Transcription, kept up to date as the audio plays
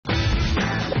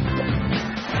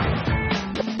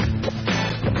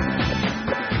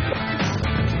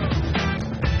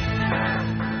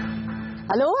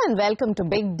and welcome to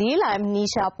Big Deal. I'm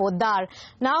Nisha Poddar.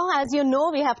 Now, as you know,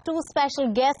 we have two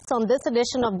special guests on this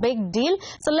edition of Big Deal.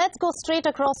 So let's go straight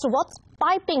across to what's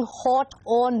piping hot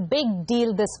on Big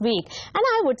Deal this week. And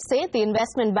I would say the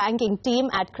investment banking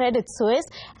team at Credit Suisse,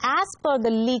 as per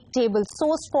the league table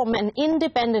sourced from an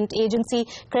independent agency,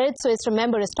 Credit Suisse,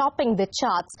 remember, is topping the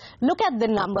charts. Look at the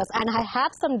numbers, and I have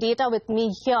some data with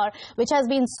me here, which has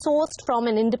been sourced from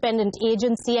an independent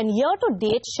agency, and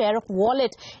year-to-date share of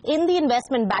wallet in the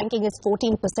investment banking is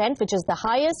 14%, which is the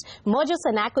highest. Mergers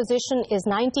and acquisition is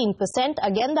 19%,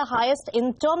 again the highest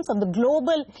in terms of the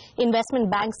global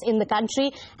investment banks in the country.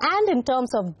 And in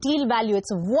terms of deal value, it's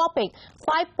a whopping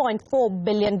 $5.4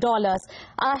 billion,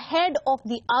 ahead of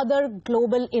the other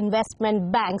global investment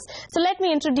banks. So let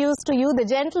me introduce to you the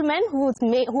gentlemen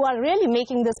who are really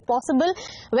making this possible.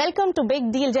 Welcome to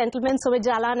Big Deal, gentlemen. Sumit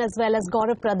Jalan as well as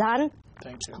Gaurav Pradhan.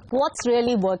 Thank you. What's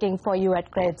really working for you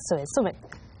at Credit Suisse? Sumit.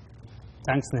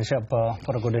 Thanks, Nisha,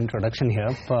 for a good introduction here.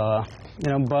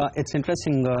 It's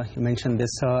interesting you mentioned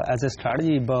this as a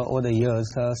strategy over the years.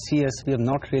 CS, we have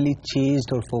not really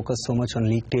changed or focused so much on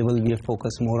league table. We have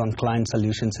focused more on client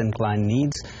solutions and client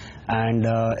needs. And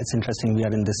it's interesting we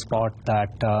are in this spot that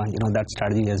that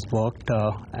strategy has worked,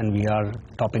 and we are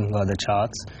topping the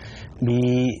charts.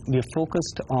 We have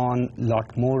focused on a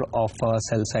lot more of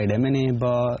sell-side M&A,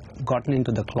 gotten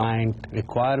into the client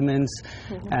requirements,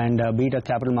 and be it a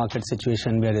capital market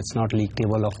situation where it's not league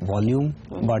table of volume,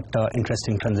 but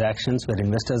interesting transactions where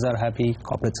investors are happy,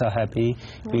 corporates are happy,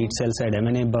 be it sell-side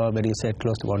M&A, where you said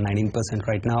close to about 19%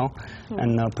 right now,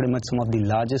 and pretty much some of the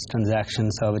largest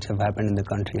transactions which have happened in the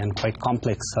country and quite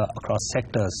complex across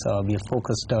sectors. We have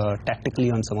focused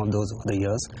tactically on some of those over the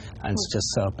years, and it's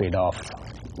just paid off.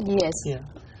 Yes. Yeah.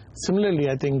 Similarly,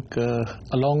 I think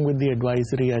along with the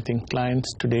advisory, I think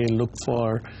clients today look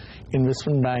for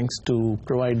investment banks to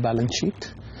provide balance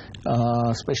sheet,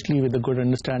 especially with a good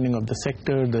understanding of the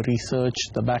sector, the research,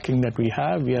 the backing that we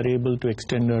have. We are able to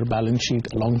extend our balance sheet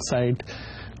alongside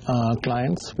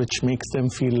clients, which makes them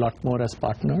feel a lot more as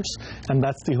partners. And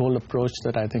that's the whole approach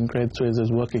that I think Credit Suisse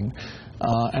is working,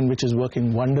 and which is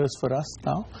working wonders for us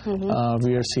now.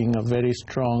 We are seeing a very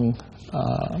strong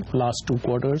last 2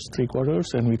 quarters, 3 quarters,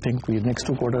 and we think the next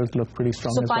 2 quarters look pretty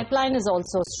strong. So pipeline is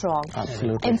also strong.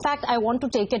 Absolutely. In fact, I want to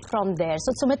take it from there.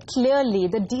 So Sumit, clearly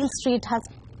the deal street has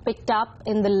picked up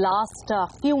in the last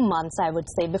few months, I would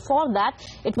say. Before that,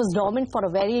 it was dormant for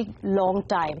a very long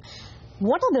time.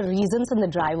 What are the reasons and the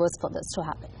drivers for this to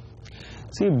happen?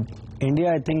 See,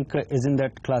 India, I think, is in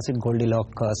that classic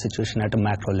Goldilocks situation at a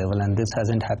macro level, and this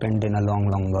hasn't happened in a long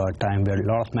time, where a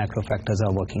lot of macro factors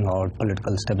are working out,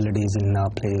 political stability is in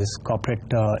place, corporate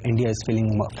India is feeling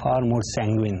far more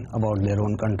sanguine about their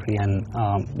own country and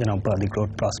the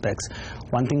growth prospects.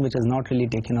 One thing which has not really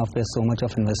taken off is so much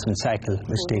of investment cycle,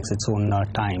 which takes its own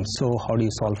time. So how do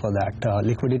you solve for that?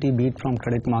 Liquidity, be it from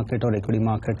credit market or equity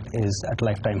market, is at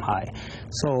lifetime high.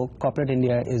 So corporate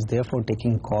India is therefore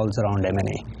taking calls around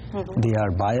M&A. They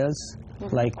are buyers.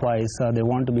 Likewise, they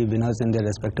want to be winners in their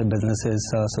respective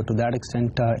businesses. So to that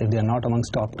extent, if they are not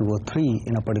amongst top 2 or 3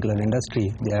 in a particular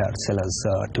industry, they are sellers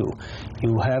too.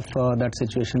 You have that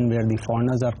situation where the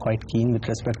foreigners are quite keen with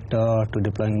respect to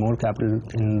deploying more capital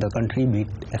in the country, be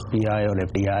it FPI or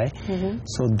FDI.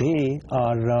 So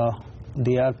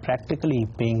they are practically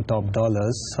paying top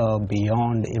dollars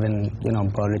beyond even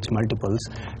rich multiples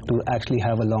to actually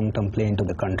have a long-term play into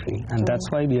the country, and that's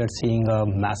why we are seeing a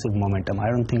massive momentum. I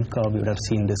don't think we would have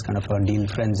seen this kind of a deal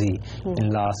frenzy in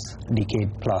last decade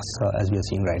plus as we are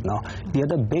seeing right now. The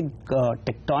other big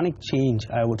tectonic change,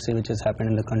 I would say, which has happened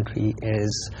in the country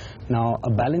is now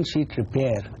a balance sheet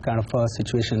repair kind of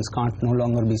situations can't no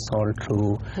longer be solved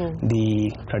through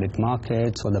the credit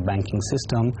markets or the banking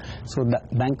system. So the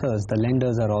bankers, the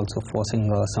lenders are also forcing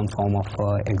some form of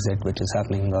exit, which is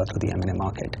happening through the M&A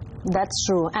market. That's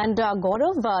true. And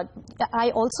Gaurav, I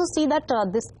also see that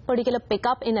this particular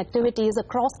pickup in activities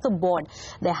across the board.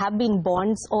 There have been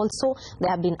bonds also. There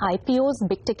have been IPOs,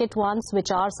 big ticket ones, which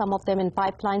are some of them in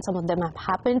pipeline. Some of them have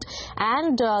happened.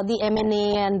 And the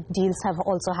M&A and deals have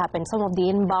also happened. Some of the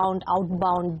inbound,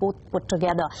 outbound, both put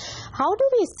together. How do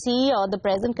we see the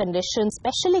present conditions,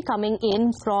 especially coming in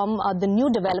from the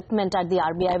new development at the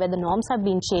RBI, where the norms have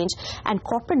been changed and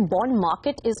corporate bond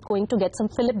market is going to get some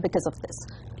fillip because of this?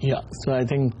 Yeah, so I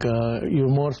think you're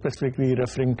more specifically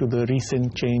referring to the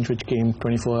recent change which came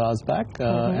 24 hours back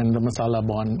and the Masala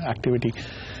bond activity.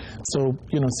 So,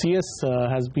 CS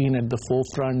has been at the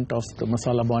forefront of the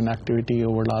Masala bond activity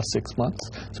over the last 6 months.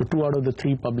 So 2 out of the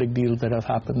 3 public deals that have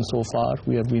happened so far,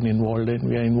 we have been involved in.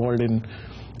 We are involved in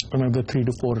another 3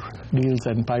 to 4 deals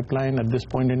and pipeline at this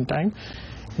point in time.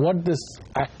 What this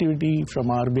activity from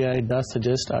RBI does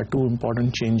suggest are two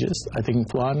important changes. I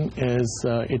think one is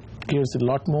it gives a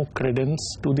lot more credence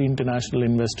to the international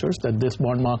investors that this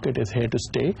bond market is here to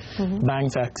stay.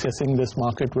 Banks accessing this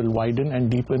market will widen and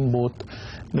deepen both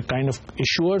the kind of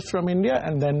issuers from India,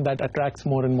 and then that attracts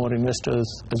more and more investors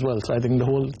as well. So I think the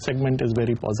whole segment is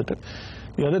very positive.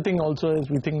 The other thing also is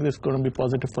we think this is going to be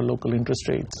positive for local interest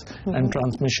rates and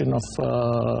transmission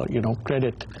of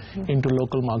credit into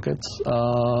local markets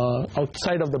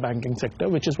outside of the banking sector,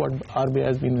 which is what RBI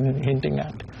has been hinting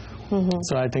at.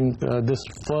 So I think this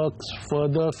works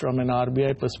further from an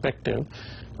RBI perspective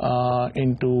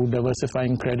into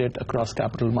diversifying credit across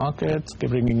capital markets,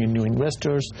 bringing in new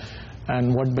investors,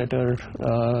 and what better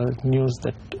news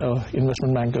that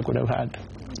investment banker could have had.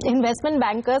 Investment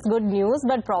bankers, good news,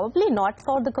 but probably not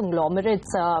for the conglomerates.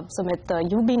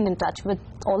 Sumit, you've been in touch with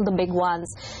all the big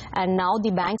ones, and now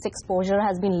the bank's exposure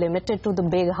has been limited to the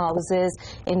big houses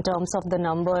in terms of the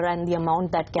number and the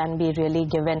amount that can be really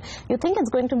given. You think it's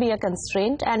going to be a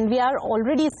constraint? And we are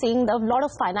already seeing a lot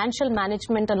of financial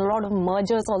management and a lot of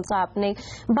mergers also happening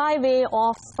by way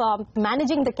of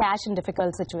managing the cash in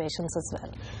difficult situations as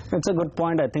well. That's a good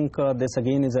point. I think this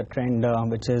again is a trend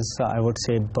which is, I would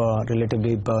say,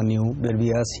 relatively new, where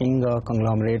we are seeing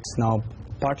conglomerates now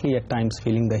partly at times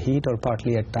feeling the heat or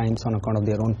partly at times on account of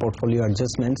their own portfolio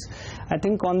adjustments. I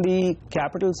think on the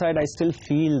capital side, I still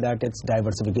feel that it's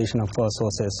diversification of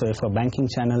sources. So if a banking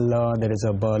channel, there is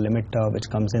a limit which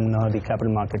comes in, the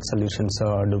capital market solutions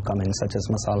do come in, such as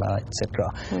masala,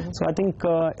 etc. So I think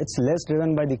it's less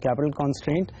driven by the capital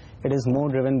constraint. It is more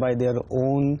driven by their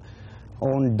own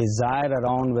desire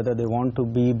around whether they want to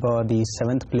be the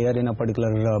seventh player in a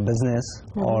particular business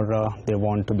or they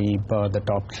want to be the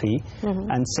top three.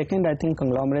 And second, I think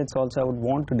conglomerates also would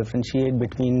want to differentiate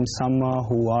between some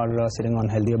who are sitting on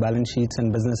healthier balance sheets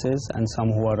and businesses and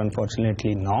some who are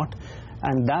unfortunately not.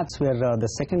 And that's where the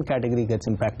second category gets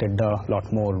impacted a lot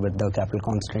more with the capital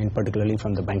constraint, particularly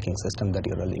from the banking system that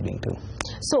you're alluding to.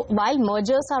 So while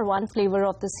mergers are one flavor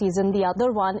of the season, the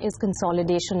other one is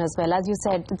consolidation as well. As you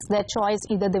said, it's their choice.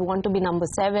 Either they want to be number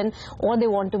 7 or they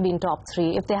want to be in top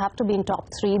 3. If they have to be in top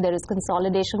 3, there is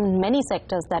consolidation in many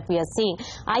sectors that we are seeing,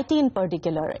 IT in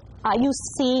particular. Are you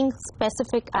seeing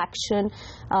specific action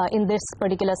in this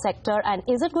particular sector, and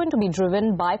is it going to be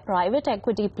driven by private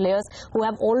equity players who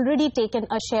have already taken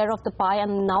a share of the pie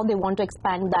and now they want to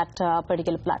expand that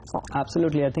particular platform?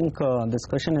 Absolutely. I think this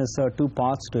question has two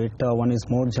parts to it. One is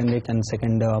more generic and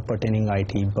second pertaining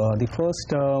IT. The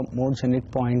first more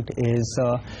generic point is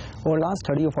over the last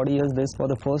 30 or 40 years, this for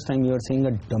the first time you are seeing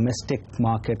a domestic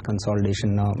market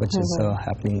consolidation which is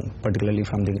happening, particularly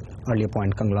from the earlier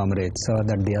point conglomerates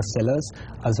that they are sellers,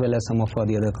 as well as some of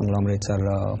the other conglomerates are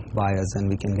buyers, and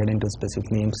we can get into specific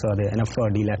names. There are enough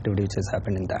deal activity which has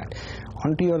happened in that.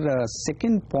 On to your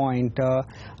second point,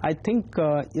 I think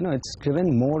it's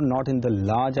driven more not in the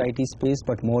large IT space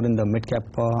but more in the mid-cap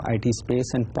IT space,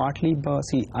 and partly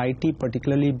see IT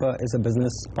particularly is a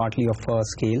business partly of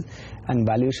scale, and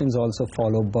valuations also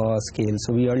follow scale.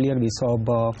 So we saw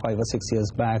 5 or 6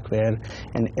 years back where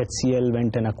an HCL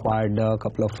went and acquired a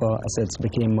couple of assets,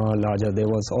 became larger. There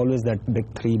was always that big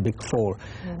 3, big 4,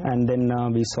 and then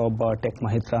we saw Tech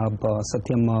Mahindra,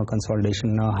 Satyam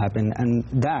consolidation happen, and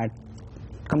that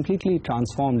completely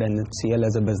transformed NCL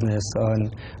as a business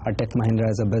and Tech Mahindra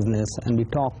as a business, and we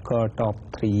talk top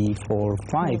 3, 4,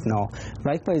 5 now.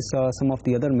 Likewise, some of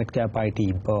the other mid-cap IT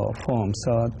firms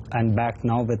and back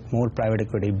now with more private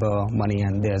equity money,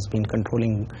 and there has been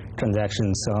controlling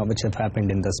transactions which have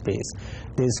happened in the space.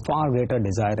 There is far greater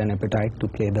desire and appetite to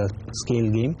play the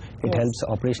scale game. It helps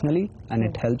operationally and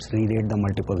it helps re-rate the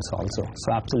multiples also.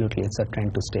 So absolutely, it's a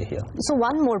trend to stay here. So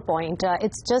one more point.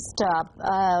 It's just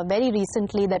very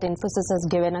recently that Infosys has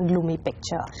given a gloomy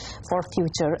picture for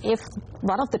future. If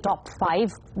one of the top 5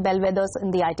 bellwethers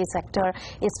in the IT sector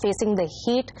is facing the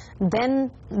heat, then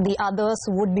the others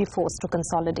would be forced to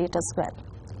consolidate as well.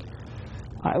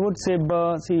 I would say,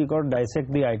 see, you got to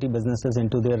dissect the IT businesses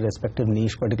into their respective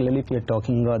niche, particularly if you're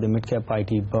talking the mid-cap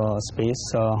IT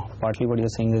space. Partly what you're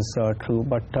saying is true,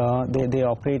 but they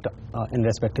operate in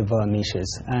respective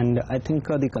niches. And I think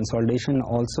the consolidation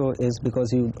also is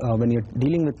because you, when you're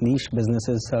dealing with niche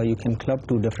businesses, you can club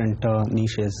 2 different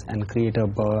niches and create a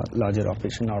larger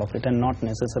operation out of it, and not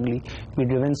necessarily be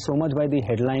driven so much by the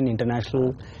headline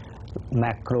international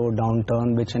macro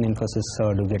downturn which an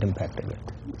Infosys do get impacted with.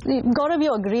 Gaurav,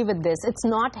 you agree with this? It's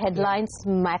not headlines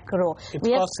macro. It's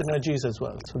cost synergies as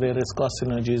well. So there is cost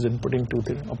synergies in putting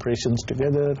 2 operations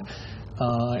together.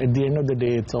 At the end of the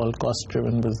day, it's all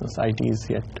cost-driven business. IT is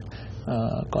yet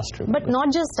cost revenue. But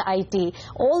not just IT.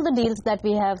 All the deals that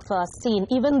we have seen,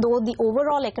 even though the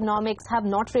overall economics have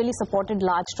not really supported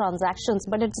large transactions,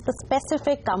 but it's the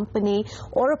specific company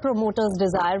or a promoter's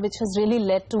desire which has really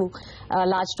led to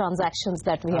large transactions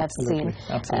that we have seen.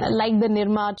 Like the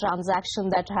Nirma transaction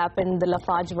that happened, the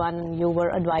Lafarge one, you were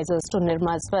advisors to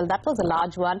Nirma as well. That was a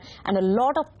large one, and a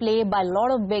lot of play by a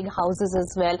lot of big houses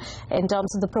as well in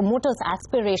terms of the promoter's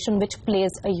aspiration, which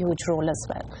plays a huge role as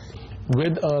well.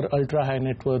 With our ultra-high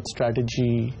net worth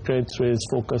strategy, Credit Suisse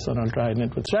focus on ultra-high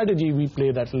net worth strategy, we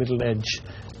play that little edge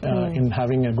in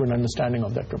having a good understanding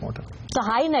of that promoter. So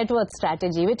high net worth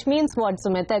strategy, which means what,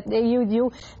 Sumit? That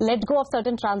you let go of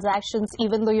certain transactions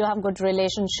even though you have good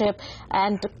relationship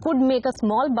and could make a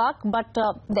small buck, but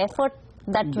the effort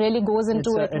that really goes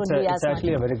into it would be as much. It's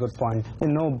actually a very good point.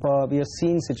 We have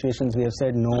seen situations we have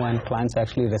said no and clients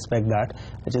actually respect that,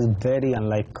 which is very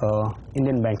unlike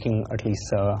Indian banking, at least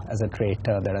as a trait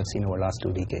that I've seen over the last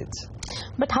 2 decades.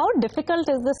 But how difficult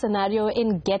is the scenario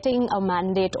in getting a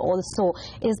mandate also?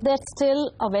 Is there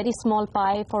still a very small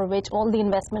pie for which all the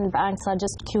investment banks are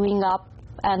just queuing up,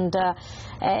 and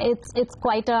it's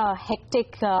quite a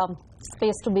hectic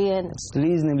space to be in? It's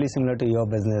reasonably similar to your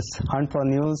business. Hunt for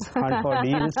news, hunt for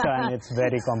deals, and it's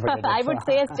very competitive. I would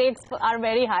say stakes are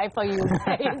very high for you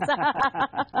guys.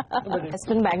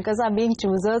 Investment bankers are being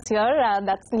choosers here.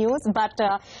 That's news. But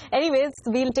anyways,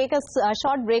 we'll take a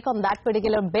short break on that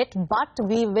particular bit. But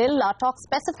we will talk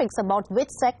specifics about which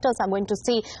sectors are going to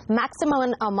see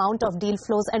maximum amount of deal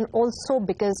flows and also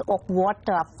because of what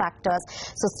factors.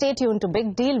 So stay tuned to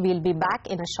Big Deal. We'll be back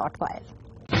in a short while.